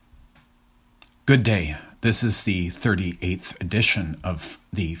Good day. This is the 38th edition of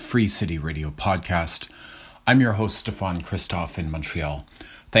the Free City Radio podcast. I'm your host, Stefan Christophe in Montreal.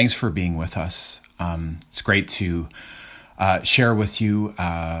 Thanks for being with us. It's great to share with you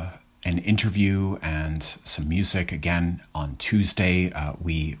an interview and some music. Again, on Tuesday,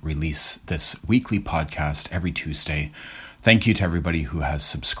 we release this weekly podcast every Tuesday. Thank you to everybody who has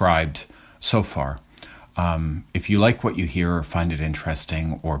subscribed so far. If you like what you hear or find it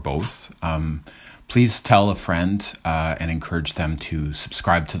interesting or both, please tell a friend and encourage them to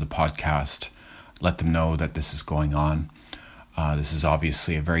subscribe to the podcast. Let them know that this is going on. This is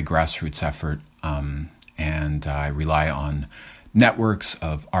obviously a very grassroots effort, and I rely on networks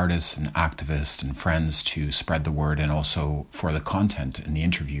of artists and activists and friends to spread the word, and also for the content and the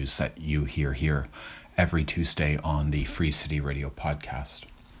interviews that you hear here every Tuesday on the Free City Radio podcast.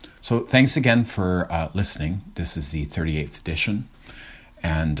 So thanks again for listening. This is the 38th edition,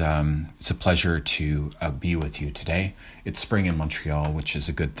 and it's a pleasure to be with you today. It's spring in Montreal, which is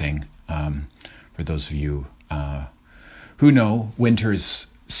a good thing. For those of you who know, winter's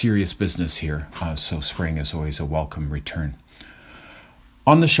serious business here, so spring is always a welcome return.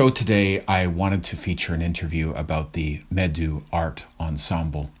 On the show today, I wanted to feature an interview about the Medu Art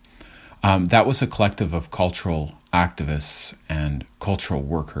Ensemble. That was a collective of cultural activists and cultural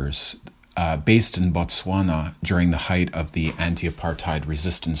workers based in Botswana during the height of the anti-apartheid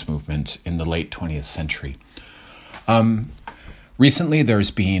resistance movement in the late 20th century. Recently,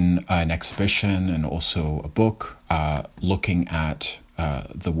 there's been an exhibition and also a book looking at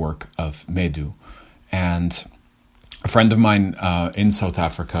the work of Medu. And a friend of mine in South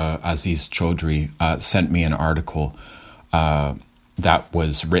Africa, Aziz Chaudhry, sent me an article that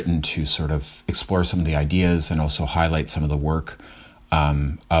was written to sort of explore some of the ideas and also highlight some of the work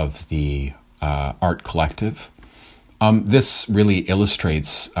of the art collective. This really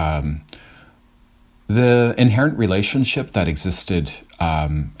illustrates the inherent relationship that existed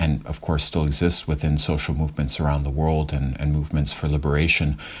and of course still exists within social movements around the world and movements for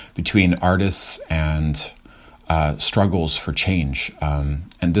liberation between artists and struggles for change.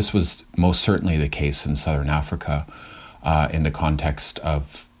 And this was most certainly the case in Southern Africa in the context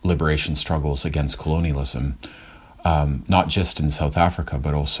of liberation struggles against colonialism, not just in South Africa,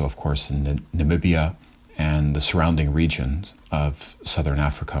 but also, of course, in Namibia and the surrounding regions of Southern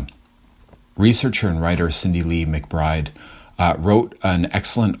Africa. Researcher and writer Cindy Lee McBride wrote an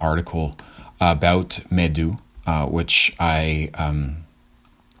excellent article about Medu, which I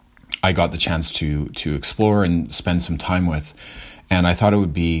got the chance to explore and spend some time with. And I thought it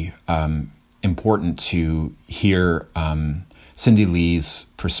would be important to hear Cindy Lee's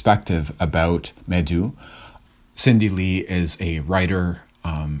perspective about Medu. Cindy Lee is a writer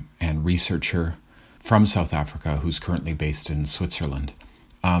and researcher from South Africa who's currently based in Switzerland.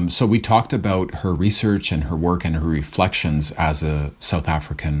 So we talked about her research and her work and her reflections as a South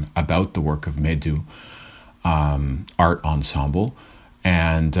African about the work of Medu Art Ensemble,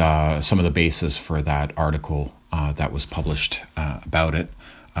 and some of the basis for that article that was published about it,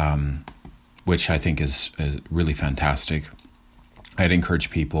 which I think is really fantastic. I'd encourage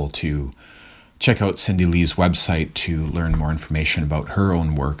people to check out Cindy Lee's website to learn more information about her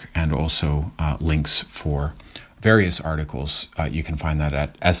own work and also links for various articles. You can find that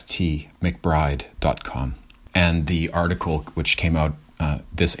at stmcbride.com. And the article, which came out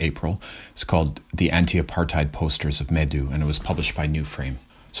this April, is called The Anti-Apartheid Posters of Medu, and it was published by New Frame.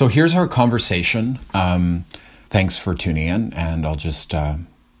 So here's our conversation. Thanks for tuning in, and I'll just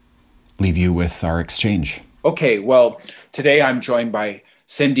leave you with our exchange. Okay, well, today I'm joined by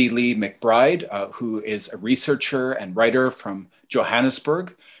Cindy Lee McBride, who is a researcher and writer from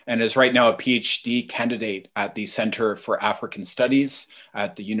Johannesburg and is right now a PhD candidate at the Center for African Studies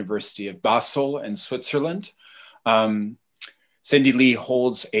at the University of Basel in Switzerland. Cindy Lee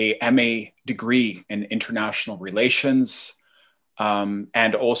holds a MA degree in international relations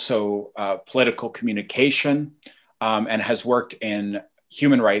and also political communication, and has worked in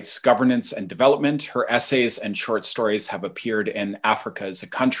human rights, governance, and development. Her essays and short stories have appeared in Africa as a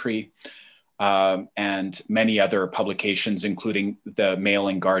Country and many other publications, including the Mail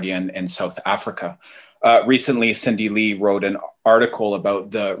and Guardian in South Africa. Recently, Cindy Lee wrote an article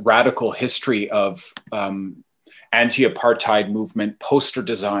about the radical history of anti-apartheid movement poster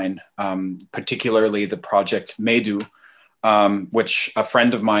design, particularly the project Medu, which a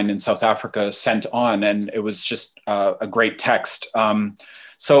friend of mine in South Africa sent on, and it was just a great text.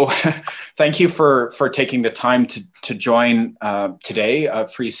 So thank you for taking the time to join today,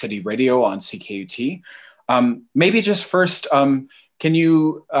 Free City Radio on CKUT. Maybe just first, can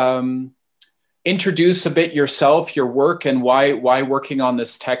you introduce a bit yourself, your work, and why working on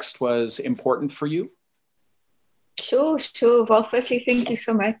this text was important for you? Sure. Well, firstly, thank you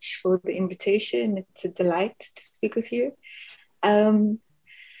so much for the invitation. It's a delight to speak with you.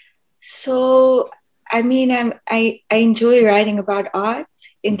 So, I mean, I enjoy writing about art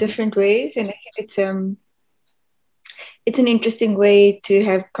in different ways, and I think it's an interesting way to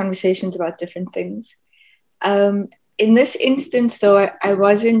have conversations about different things. In this instance, though,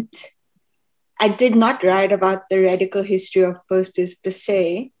 I did not write about the radical history of posters per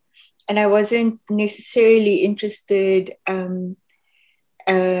se, and I wasn't necessarily interested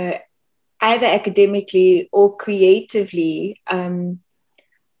either academically or creatively in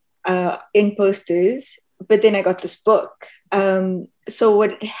posters. But then I got this book. So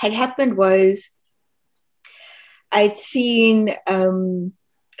what had happened was I'd seen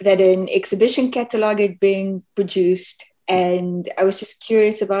that an exhibition catalog had been produced, and I was just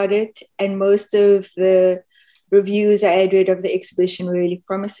curious about it. And most of the reviews I had read of the exhibition were really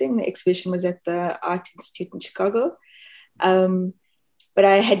promising. The exhibition was at the Art Institute in Chicago. But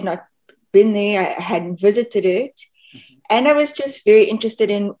I had not been there. I hadn't visited it. And I was just very interested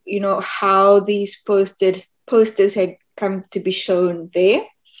in, how these posters had come to be shown there.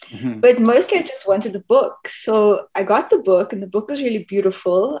 Mm-hmm. But mostly I just wanted the book. So I got the book, and the book was really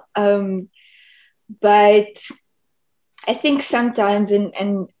beautiful. But I think sometimes,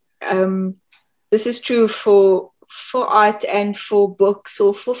 and this is true for art and for books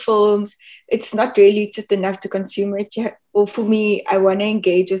or for films, it's not really just enough to consume it. Or for me, I want to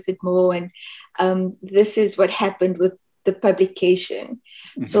engage with it more. And this is what happened with the publication.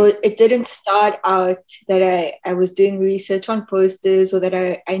 Mm-hmm. So it didn't start out that I was doing research on posters, or that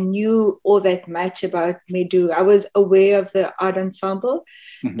I knew all that much about Medu. I was aware of the art ensemble,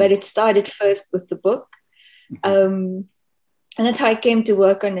 mm-hmm. but it started first with the book. Mm-hmm. And that's how I came to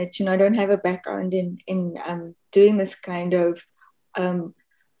work on it. I don't have a background in doing this kind of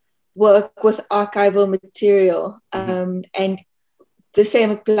work with archival material. Mm-hmm. And the same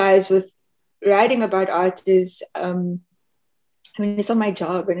applies with writing about art. It's not my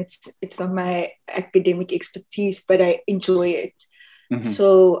job, and it's not my academic expertise, but I enjoy it. Mm-hmm.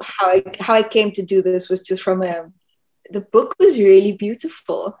 So how I came to do this was just from the book was really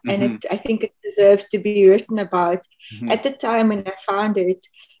beautiful, mm-hmm. and I think it deserved to be written about. Mm-hmm. At the time when I found it,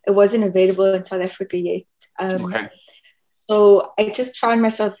 it wasn't available in South Africa yet. Okay. So I just found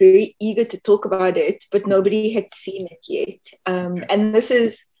myself very eager to talk about it, but nobody had seen it yet. Okay. And this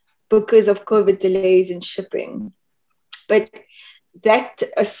is because of COVID delays in shipping. But that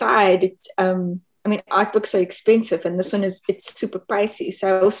aside, art books are expensive, and this one it's super pricey. So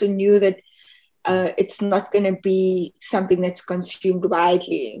I also knew that it's not going to be something that's consumed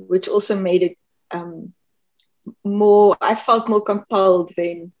widely, which also made it I felt more compelled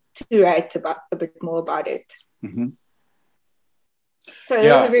then to write a bit more about it. Mm-hmm. So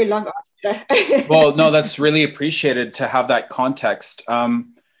that was a very long answer. Well, no, that's really appreciated to have that context.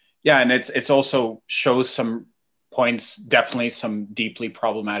 And it's also shows some points, definitely some deeply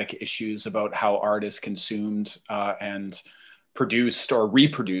problematic issues about how art is consumed and produced or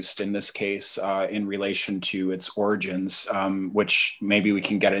reproduced in this case in relation to its origins, which maybe we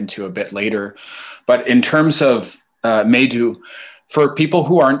can get into a bit later. But in terms of Medu, for people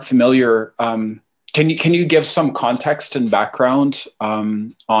who aren't familiar, can you give some context and background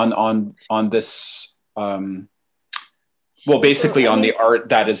on this? Well, basically on the art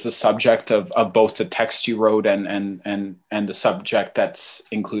that is the subject of both the text you wrote and the subject that's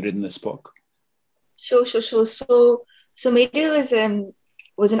included in this book. Sure. So Medu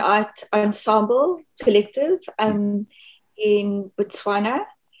was an art ensemble collective in Botswana.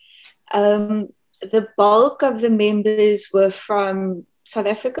 The bulk of the members were from South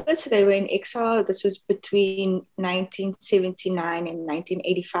Africa, so they were in exile. This was between 1979 and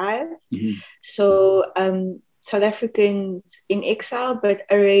 1985. Mm-hmm. So South Africans in exile, but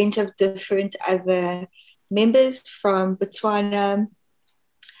a range of different other members from Botswana,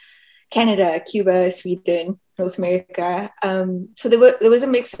 Canada, Cuba, Sweden, North America. So there was a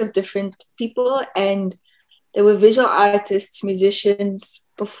mix of different people, and there were visual artists, musicians,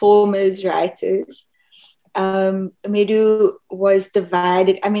 performers, writers. Medu was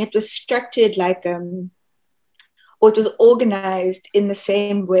divided. It was structured like, or it was organized in the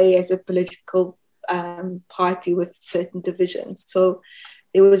same way as a political party with certain divisions. So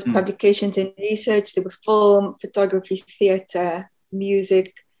there was publications and research, there was film, photography, theater,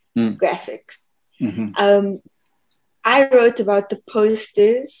 music, graphics. Mm-hmm. I wrote about the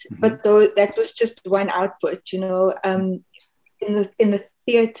posters, mm-hmm. but though that was just one output, in the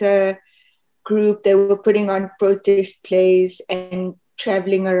theater group, they were putting on protest plays and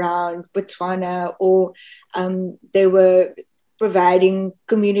traveling around Botswana, or they were providing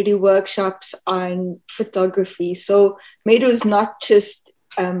community workshops on photography. So Medu is not just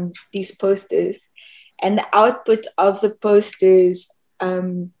these posters, and the output of the posters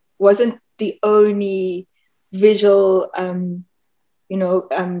wasn't the only visual,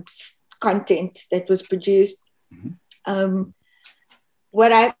 content that was produced. Mm-hmm.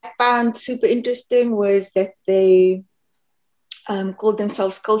 What I found super interesting was that they called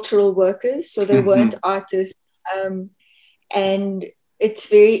themselves cultural workers, so they mm-hmm. weren't artists. And it's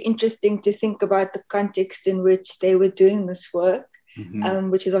very interesting to think about the context in which they were doing this work,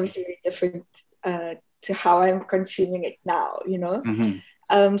 mm-hmm. Which is obviously very different to how I'm consuming it now,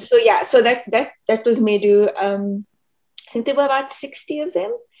 Mm-hmm. So that was Medu. I think there were about 60 of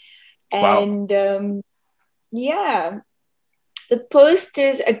them. And wow. The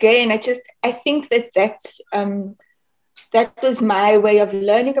posters, again, I think that was my way of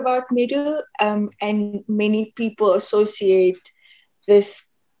learning about Medu, and many people associate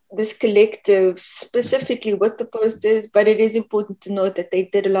this collective specifically with the posters, but it is important to note that they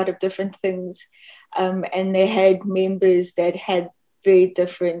did a lot of different things, and they had members that had very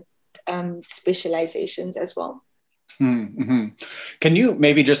different specializations as well. Mm-hmm. Can you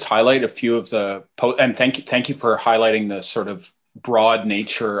maybe just highlight a few of the and thank you for highlighting the sort of broad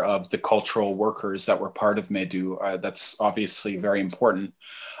nature of the cultural workers that were part of Medu. That's obviously very important.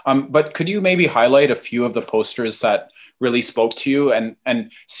 But could you maybe highlight a few of the posters that really spoke to you?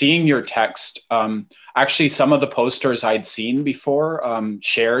 And seeing your text, actually some of the posters I'd seen before,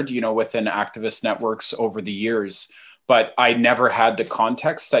 shared, within activist networks over the years, but I never had the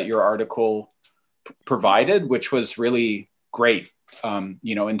context that your article provided, which was really great,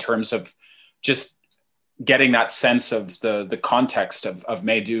 in terms of just getting that sense of the context of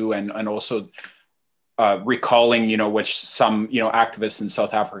Medu, and also recalling, which some, activists in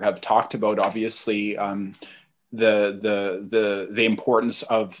South Africa have talked about, obviously, the importance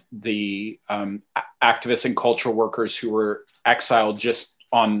of the activists and cultural workers who were exiled just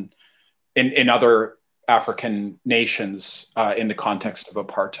in other African nations in the context of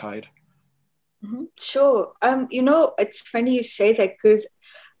apartheid. Mm-hmm. Sure. It's funny you say that, because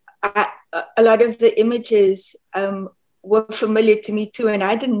a lot of the images were familiar to me too, and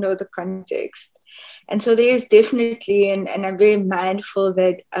I didn't know the context. And so there is definitely, and I'm very mindful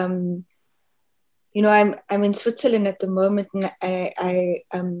that, I'm in Switzerland at the moment,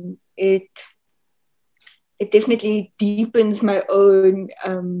 and it definitely deepens my own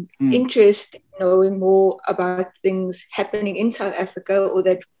interest in knowing more about things happening in South Africa, or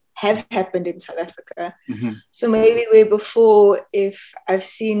that have happened in South Africa. Mm-hmm. So maybe where before, if I've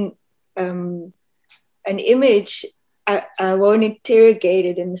seen an image, I won't interrogate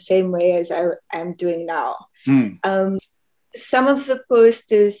it in the same way as I'm doing now. Mm. Some of the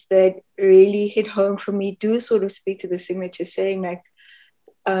posters that really hit home for me do sort of speak to this thing that you're saying, like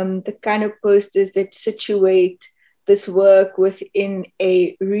the kind of posters that situate this work within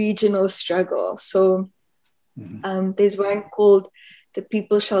a regional struggle. So there's one called "The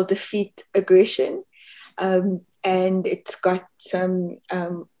People Shall Defeat Aggression," and it's got some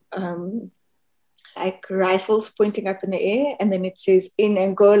like rifles pointing up in the air, and then it says "in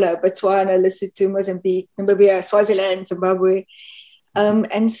Angola, Botswana, Lesotho, Mozambique, Namibia, Swaziland, Zimbabwe."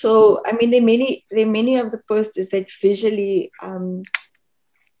 And so, I mean, there are many of the posters that visually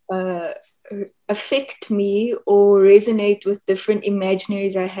affect me or resonate with different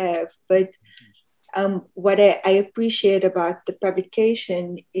imaginaries I have. But what I appreciate about the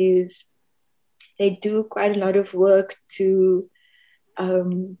publication is they do quite a lot of work to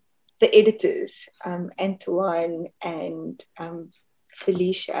the editors, Antoine and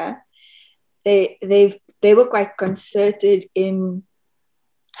Felicia. They were quite concerted in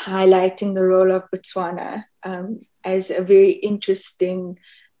highlighting the role of Botswana as a very interesting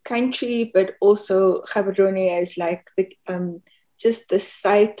country, but also Gaborone as like just the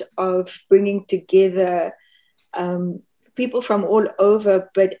site of bringing together people from all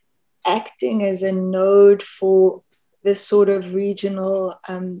over, but acting as a node for this sort of regional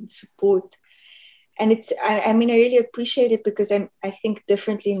support. And I really appreciate it, because I think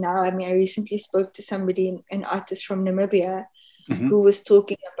differently now. I mean, I recently spoke to somebody, an artist from Namibia, who was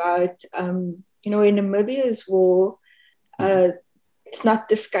talking about, in Namibia's war, it's not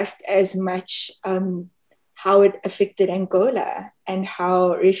discussed as much how it affected Angola, and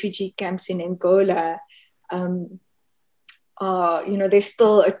how refugee camps in Angola there's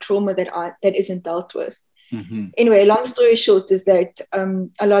still a trauma that isn't dealt with. Mm-hmm. Anyway, long story short is that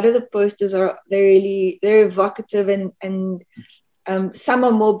a lot of the posters they're evocative and some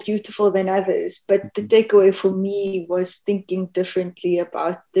are more beautiful than others, but the takeaway for me was thinking differently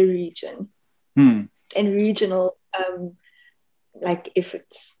about the region and regional like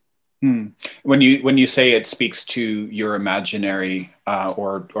efforts. When you say it speaks to your imaginary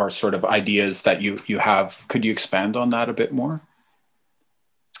or sort of ideas that you have, could you expand on that a bit more?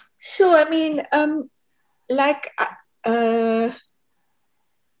 Sure. I mean, like I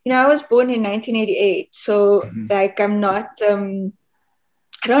was born in 1988, so like I'm not.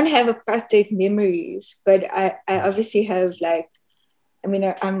 I don't have apartheid memories, but I obviously have like. I mean,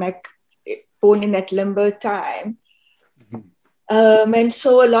 I'm like born in that limbo time. And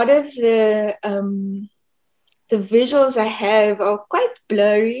so a lot of the visuals I have are quite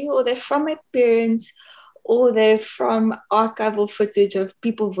blurry, or they're from my parents, or they're from archival footage of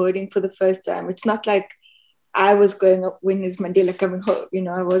people voting for the first time. It's not like I was growing up when is Mandela coming home.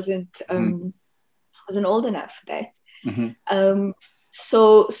 I wasn't old enough for that.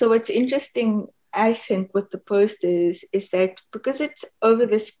 So what's interesting, I think, with the posters is that because it's over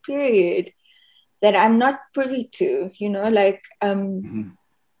this period that I'm not privy to, like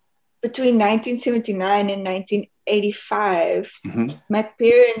between 1979 and 1985, my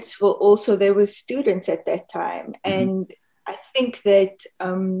parents they were students at that time. And I think that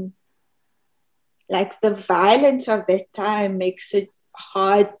like the violence of that time makes it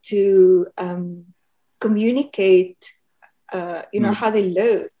hard to communicate, how they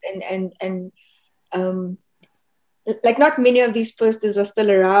lived. And like not many of these posters are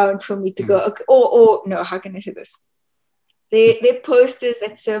still around for me to go, okay, or no, how can I say this? They're posters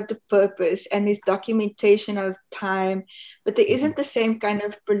that serve the purpose, and there's documentation of time, but there isn't the same kind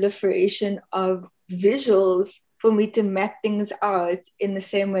of proliferation of visuals for me to map things out in the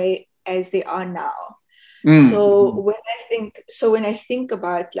same way as they are now. So when I think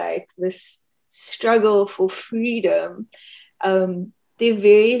about like this struggle for freedom, they're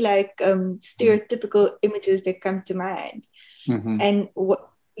very like stereotypical images that come to mind. And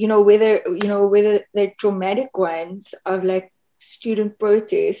whether they're traumatic ones of like student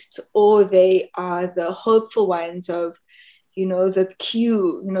protests, or they are the hopeful ones of the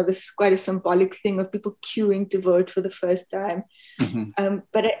queue. This is quite a symbolic thing of people queuing to vote for the first time.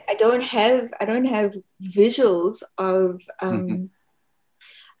 But I don't have visuals of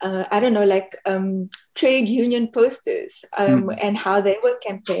I don't know, like trade union posters and how they were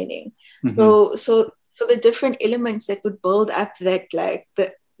campaigning. So the different elements that would build up that, like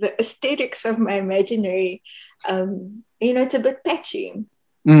the aesthetics of my imaginary, it's a bit patchy.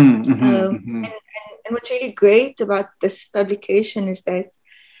 And what's really great about this publication is that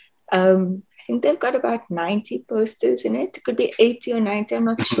I think they've got about 90 posters in it. It could be 80 or 90, I'm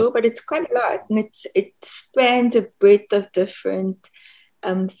not sure, but it's quite a lot. And it spans a breadth of different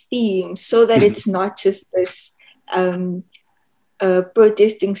themes, so that it's not just this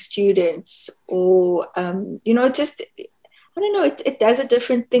protesting students, or just, I don't know, it does a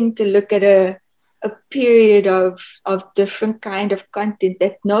different thing to look at a period of different kind of content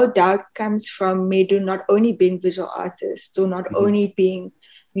that no doubt comes from Medu not only being visual artists, or not only being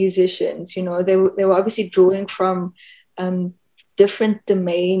musicians. They were obviously drawing from different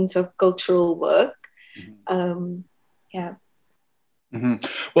domains of cultural work.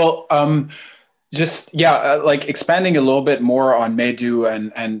 Well, like expanding a little bit more on Medu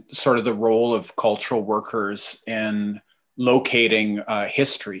and sort of the role of cultural workers in locating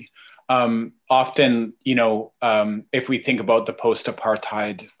history. Often, if we think about the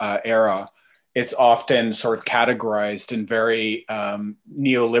post-apartheid era, it's often sort of categorized in very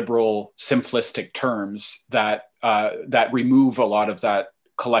neoliberal, simplistic terms that remove a lot of that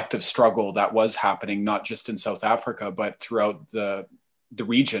collective struggle that was happening, not just in South Africa, but throughout the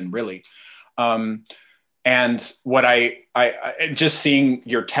region, really. And what I just seeing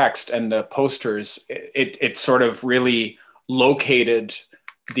your text and the posters, it sort of really located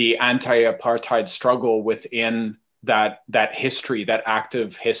the anti-apartheid struggle within that history, that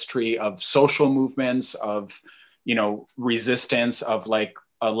active history of social movements, of resistance, of like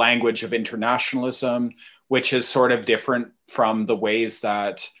a language of internationalism, which is sort of different from the ways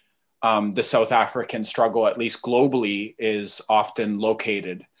that the South African struggle, at least globally, is often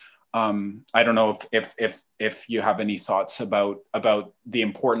located. I don't know if you have any thoughts about the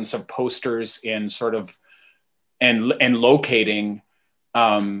importance of posters in sort of and locating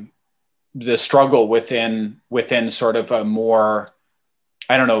the struggle within sort of a more,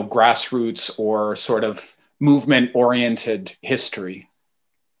 I don't know, grassroots or sort of movement oriented history.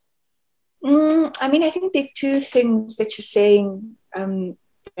 I mean, I think there are two things that you're saying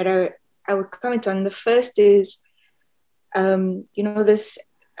that I would comment on. The first is, this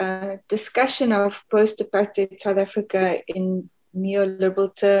discussion of post-apartheid South Africa in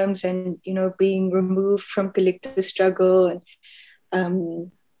neoliberal terms and, being removed from collective struggle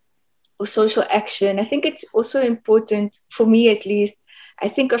and or social action. I think it's also important, for me at least, I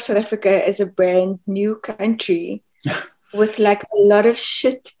think of South Africa as a brand new country with like a lot of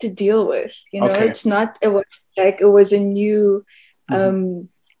shit to deal with. It's not it was a new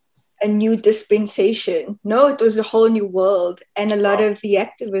a new dispensation. No, it was a whole new world. And a lot of the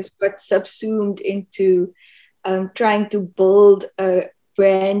activists got subsumed into trying to build a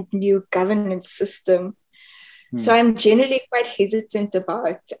brand new governance system. So I'm generally quite hesitant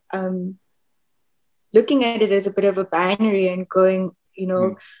about looking at it as a bit of a binary and going,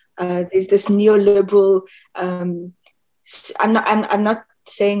 there's this neoliberal. I'm not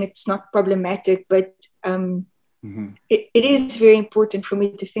saying it's not problematic, but it is very important for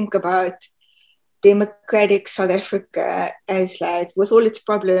me to think about democratic South Africa as like, with all its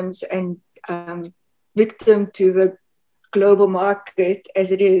problems and victim to the global market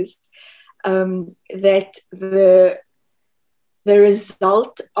as it is, that the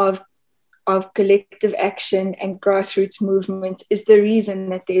result of collective action and grassroots movements is the reason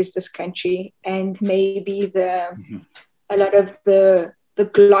that there's this country, and maybe a lot of the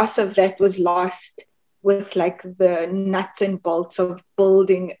gloss of that was lost with like the nuts and bolts of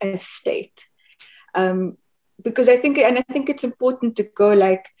building a state. Because I think it's important to go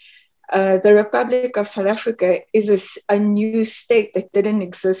like, the Republic of South Africa is a new state that didn't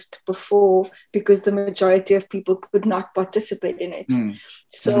exist before because the majority of people could not participate in it.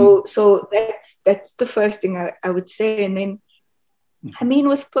 So that's the first thing I would say. And then, I mean,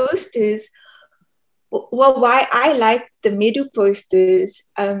 with posters, well, why I like the Medu posters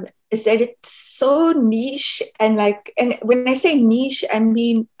is that it's so niche, and when I say niche, I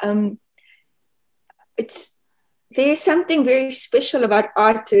mean there's something very special about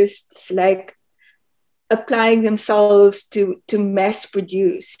artists like applying themselves to mass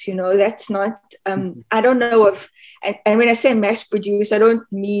produce. That's not I don't know if, and when I say mass produce, I don't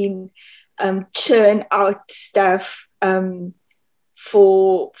mean churn out stuff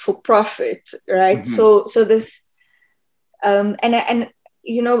for profit, right? So this I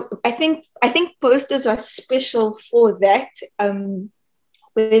think posters are special for that,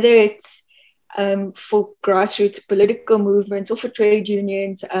 whether it's for grassroots political movements or for trade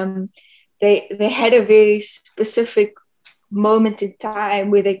unions. They had a very specific moment in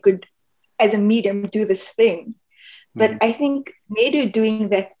time where they could, as a medium, do this thing. But I think Medu doing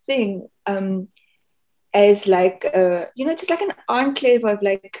that thing as like just like an enclave of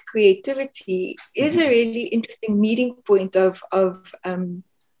like creativity is a really interesting meeting point of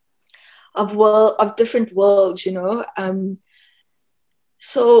different worlds.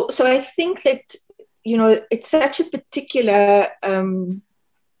 So I think that it's such a particular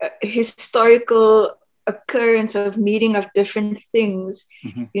historical occurrence of meeting of different things,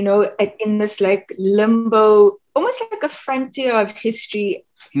 in this like limbo, almost like a frontier of history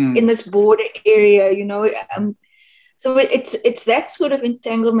in this border area, so it's that sort of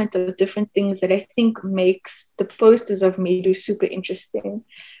entanglement of different things that I think makes the posters of Medu super interesting.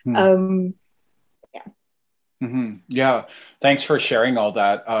 Yeah, thanks for sharing all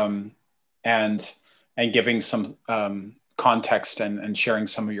that, and giving some context and sharing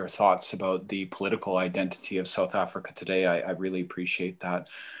some of your thoughts about the political identity of South Africa today. I really appreciate that.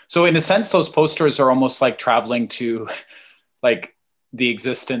 So in a sense, those posters are almost like traveling to like the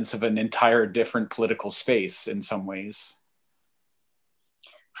existence of an entire different political space in some ways.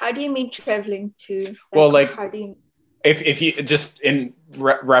 How do you mean traveling to? Well, like, how do you... if you just in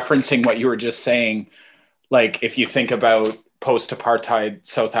referencing what you were just saying, like if you think about post-apartheid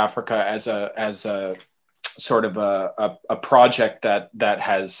South Africa as a sort of a project that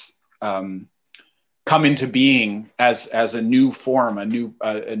has come into being as a new form, a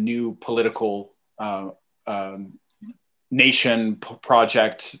new political nation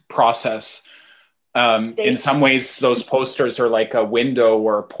project process. In some ways, those posters are like a window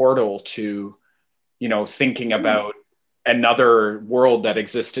or a portal to, thinking about another world that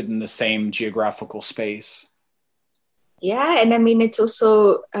existed in the same geographical space. Yeah, and I mean, it's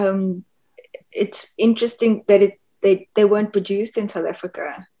also it's interesting that they weren't produced in South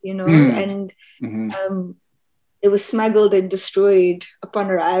Africa, and it was smuggled and destroyed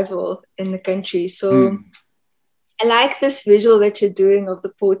upon arrival in the country. So I like this visual that you're doing of the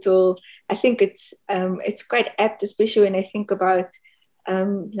portal. I think it's quite apt, especially when I think about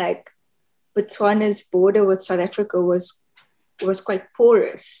like Botswana's border with South Africa was quite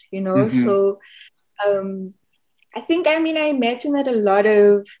porous, So I imagine that a lot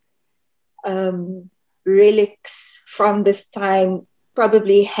of relics from this time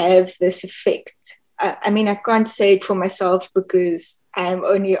probably have this effect. I mean, I can't say it for myself because I am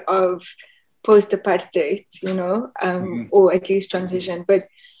only of post-apartheid, or at least transition. But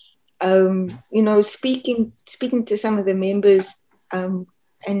speaking to some of the members,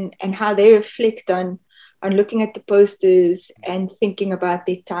 and how they reflect on looking at the posters and thinking about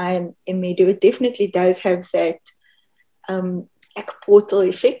their time in media, it definitely does have that like portal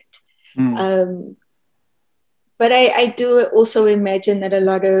effect. But I do also imagine that a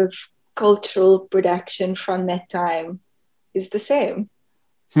lot of cultural production from that time is the same.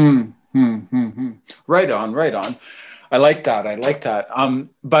 Right on. I like that.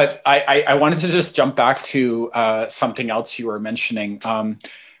 But I wanted to just jump back to something else you were mentioning,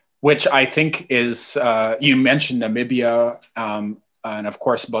 which I think is, you mentioned Namibia, and of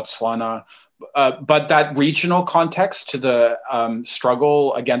course Botswana, but that regional context to the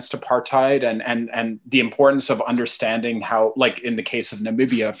struggle against apartheid and the importance of understanding how, like in the case of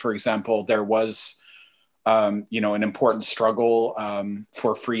Namibia, for example, there was an important struggle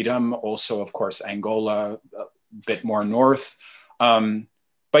for freedom. Also, of course, Angola, a bit more north.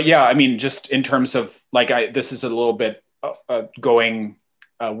 But yeah, I mean, just in terms of this is a little bit going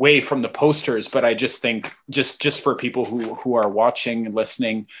away from the posters, but I just think just for people who are watching and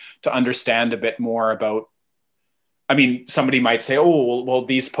listening to understand a bit more about, I mean, somebody might say, oh, well,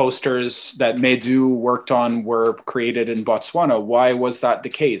 these posters that Medu worked on were created in Botswana. Why was that the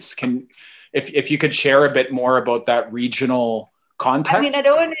case? If you could share a bit more about that regional context. I mean, I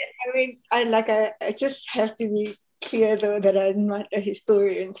don't want to, I just have to be clear though that I'm not a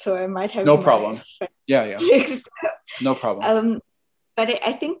historian, so I might have no problem. Yeah. No problem. But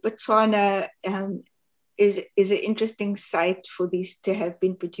I think Botswana is an interesting site for these to have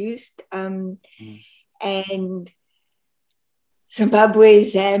been produced. And Zimbabwe,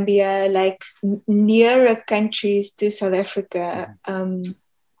 Zambia, like nearer countries to South Africa.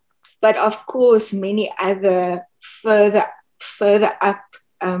 But of course, many other further up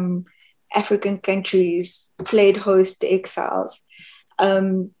African countries played host to exiles.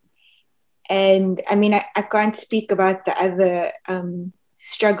 And I mean, I can't speak about the other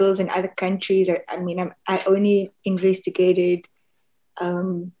struggles in other countries. I mean, I only investigated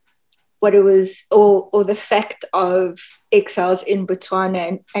what it was, or the fact of exiles in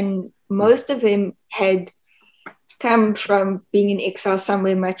Botswana, and most of them had come from being in exile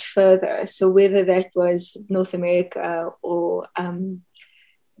somewhere much further. So whether that was North America or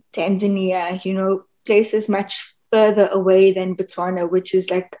Tanzania, places much further away than Botswana, which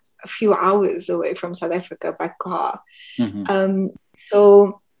is like a few hours away from South Africa by car.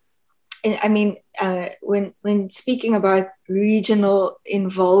 So, and I mean, when speaking about regional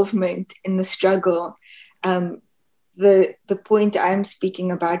involvement in the struggle, the point I'm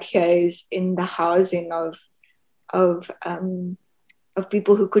speaking about here is in the housing of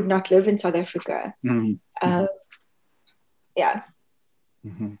people who could not live in South Africa. Yeah.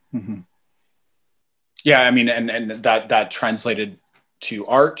 Yeah, I mean, and that translated to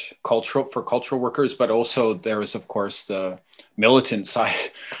art, cultural workers, but also there was, of course, the militant side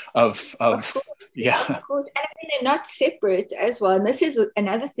of course. Yeah. Of course. And I mean, they're not separate as well. And this is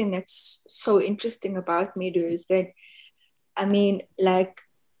another thing that's so interesting about Medu is that, I mean, like,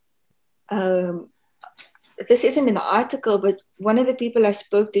 this isn't in the article, but one of the people I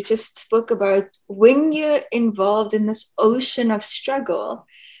spoke to just spoke about when you're involved in this ocean of struggle,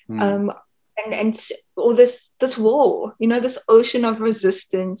 or this war, this ocean of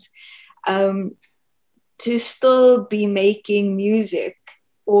resistance, to still be making music,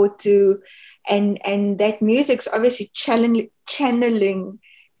 or and that music's obviously channeling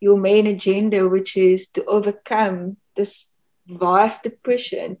your main agenda, which is to overcome this vast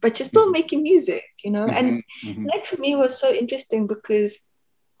depression, but you're still making music, and that for me was so interesting because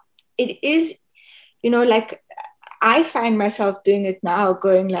it is, like I find myself doing it now,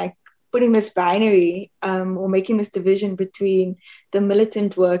 going like putting this binary or making this division between the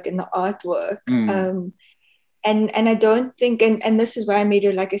militant work and the artwork. And I don't think, and this is why I made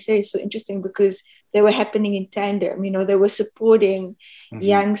it, like I say, it's so interesting because they were happening in tandem. They were supporting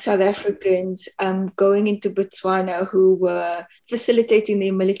young South Africans going into Botswana who were facilitating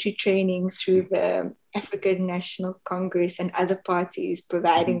their military training through the African National Congress and other parties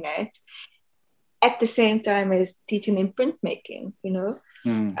providing that, at the same time as teaching them printmaking,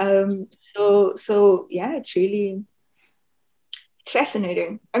 So yeah, it's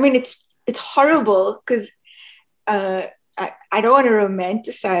fascinating. I mean, it's horrible because I don't want to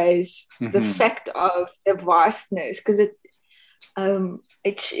romanticize the fact of the vastness, because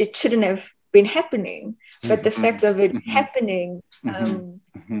it shouldn't have been happening, but the fact of it happening,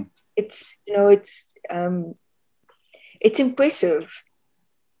 it's impressive.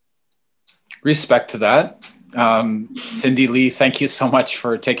 Respect to that. Cindy Lee, thank you so much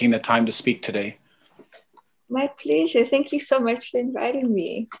for taking the time to speak today. My pleasure. Thank you so much for inviting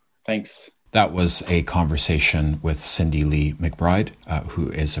me. Thanks. That was a conversation with Cindy Lee McBride, who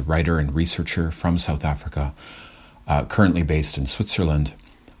is a writer and researcher from South Africa, currently based in Switzerland,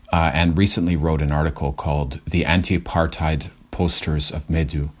 and recently wrote an article called The Anti-Apartheid Posters of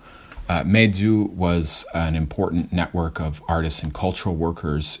Medu. Medu was an important network of artists and cultural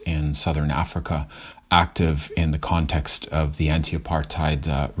workers in southern Africa, active in the context of the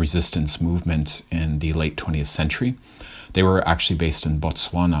anti-apartheid resistance movement in the late 20th century. They were actually based in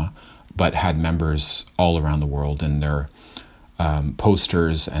Botswana, but had members all around the world in their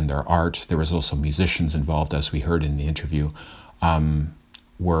posters and their art. There was also musicians involved, as we heard in the interview,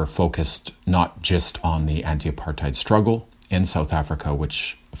 were focused not just on the anti-apartheid struggle in South Africa,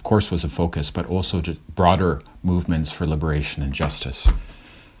 which of course was a focus, but also just broader movements for liberation and justice.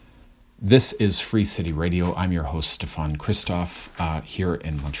 This is Free City Radio. I'm your host, Stefan Christoff, here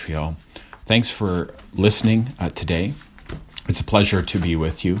in Montreal. Thanks for listening today. It's a pleasure to be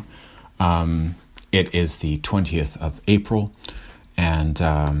with you. It is the 20th of April, and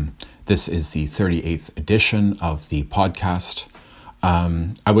this is the 38th edition of the podcast.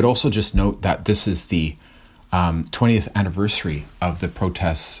 I would also just note that this is the 20th anniversary of the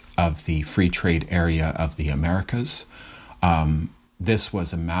protests of the free trade area of the Americas. This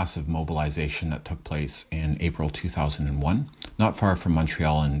was a massive mobilization that took place in April 2001, not far from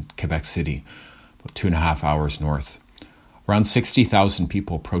Montreal and Quebec City, about 2.5 hours north. Around 60,000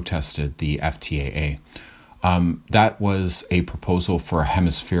 people protested the FTAA. That was a proposal for a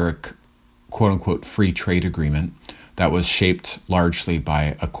hemispheric, quote-unquote, free trade agreement that was shaped largely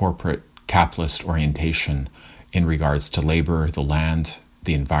by a corporate capitalist orientation in regards to labor, the land,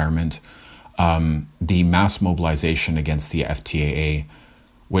 the environment. The mass mobilization against the FTAA,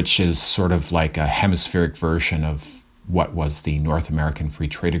 which is sort of like a hemispheric version of what was the North American Free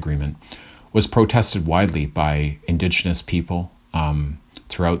Trade Agreement, was protested widely by indigenous people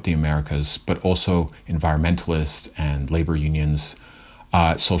throughout the Americas, but also environmentalists and labor unions,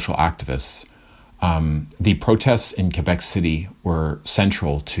 social activists. The protests in Quebec City were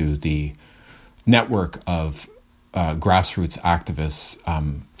central to the network of grassroots activists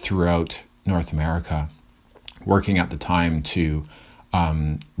throughout North America, working at the time to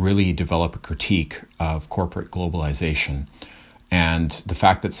really develop a critique of corporate globalization. And the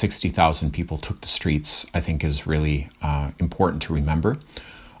fact that 60,000 people took the streets, I think, is really important to remember.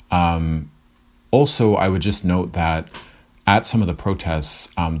 Also, I would just note that at some of the protests,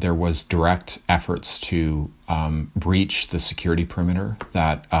 there was direct efforts to breach the security perimeter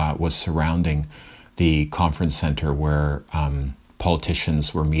that was surrounding the conference center where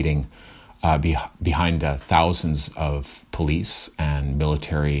politicians were meeting behind thousands of police and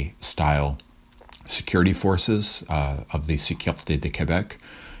military-style security forces of the Sécurité de Québec,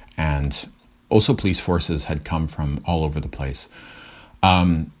 and also police forces had come from all over the place.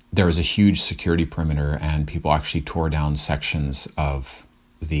 There was a huge security perimeter, and people actually tore down sections of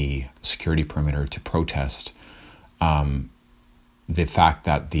the security perimeter to protest the fact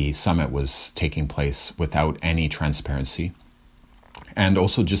that the summit was taking place without any transparency, and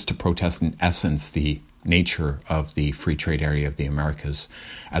also just to protest, in essence, the nature of the free trade area of the Americas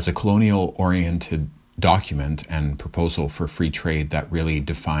as a colonial-oriented document and proposal for free trade that really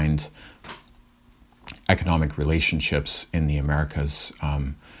defined economic relationships in the Americas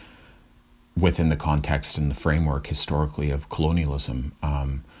within the context and the framework historically of colonialism,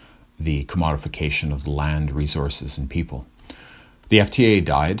 the commodification of the land, resources, and people. The FTA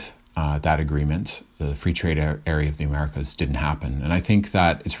died, that agreement, the free trade area of the Americas didn't happen. And I think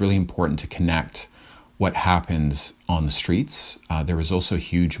that it's really important to connect what happened on the streets. There was also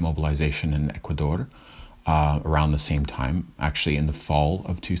huge mobilization in Ecuador around the same time, actually in the fall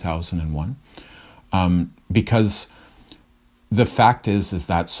of 2001, because the fact is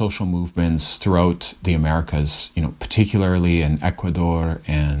that social movements throughout the Americas, particularly in Ecuador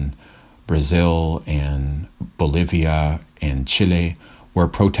and Brazil and Bolivia and Chile, were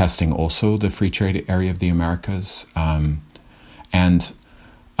protesting also the free trade area of the Americas.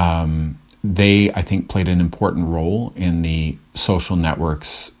 They, I think, played an important role in the social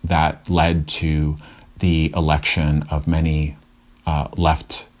networks that led to the election of many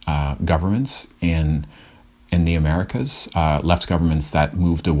left governments in the Americas, left governments that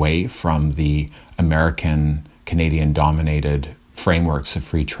moved away from the American, Canadian-dominated frameworks of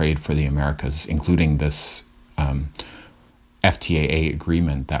free trade for the Americas, including this FTAA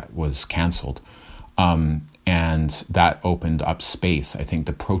agreement that was canceled. And that opened up space. I think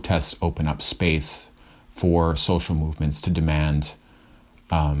the protests opened up space for social movements to demand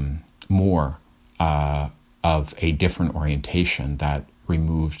more of a different orientation that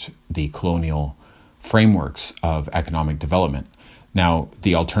removed the colonial frameworks of economic development. Now,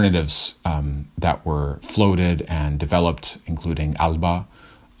 the alternatives that were floated and developed, including ALBA,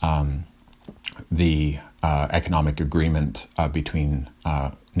 the economic agreement between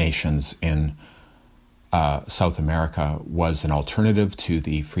nations in South America, was an alternative to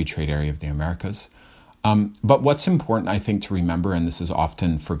the free trade area of the Americas. But what's important, I think, to remember, and this is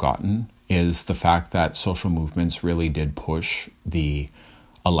often forgotten, is the fact that social movements really did push the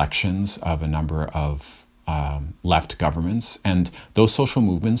elections of a number of left governments, and those social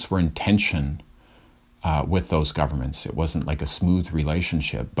movements were in tension with those governments. It wasn't like a smooth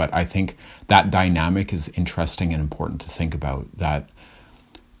relationship, but I think that dynamic is interesting and important to think about, that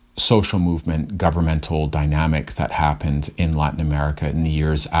social movement, governmental dynamic that happened in Latin America in the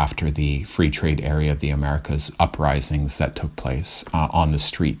years after the free trade area of the Americas uprisings that took place on the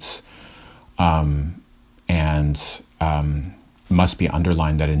streets. Must be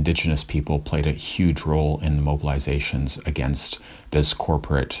underlined that Indigenous people played a huge role in the mobilizations against this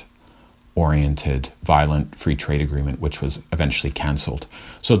corporate-oriented, violent free trade agreement, which was eventually canceled.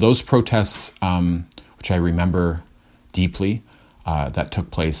 So those protests, which I remember deeply, that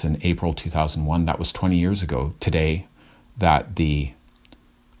took place in April 2001, that was 20 years ago today, that the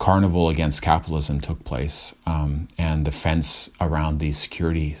carnival against capitalism took place, and the fence around the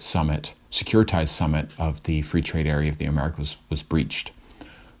securitized summit of the free trade area of the Americas was breached.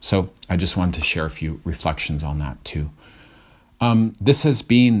 So I just wanted to share a few reflections on that too. This has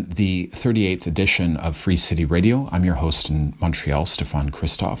been the 38th edition of Free City Radio. I'm your host in Montreal, Stéphane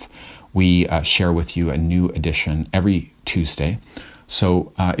Christophe. We share with you a new edition every Tuesday.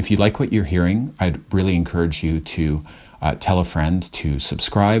 So if you like what you're hearing, I'd really encourage you to tell a friend to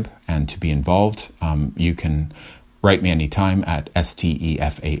subscribe and to be involved. You can write me anytime at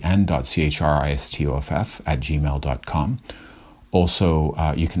stefan.christoff@gmail.com.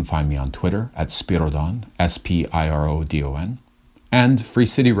 Also, you can find me on Twitter at Spirodon, Spirodon. And Free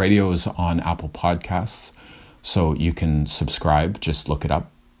City Radio is on Apple Podcasts, so you can subscribe, just look it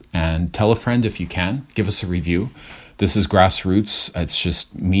up. And tell a friend if you can. Give us a review. This is grassroots. It's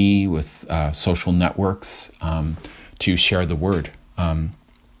just me with social networks to share the word.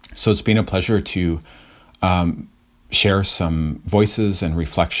 So it's been a pleasure to share some voices and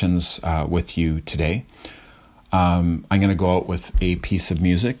reflections with you today. I'm going to go out with a piece of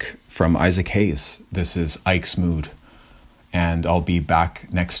music from Isaac Hayes. This is Ike's Mood. And I'll be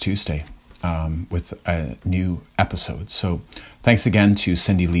back next Tuesday with a new episode. So thanks again to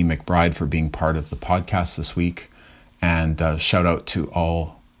Cindy Lee McBride for being part of the podcast this week. And shout out to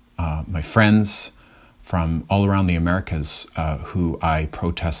all my friends from all around the Americas who I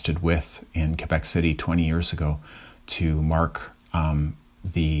protested with in Quebec City 20 years ago to mark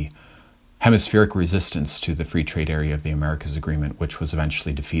the hemispheric resistance to the free trade area of the Americas agreement, which was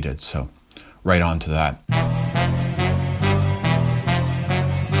eventually defeated. So right on to that.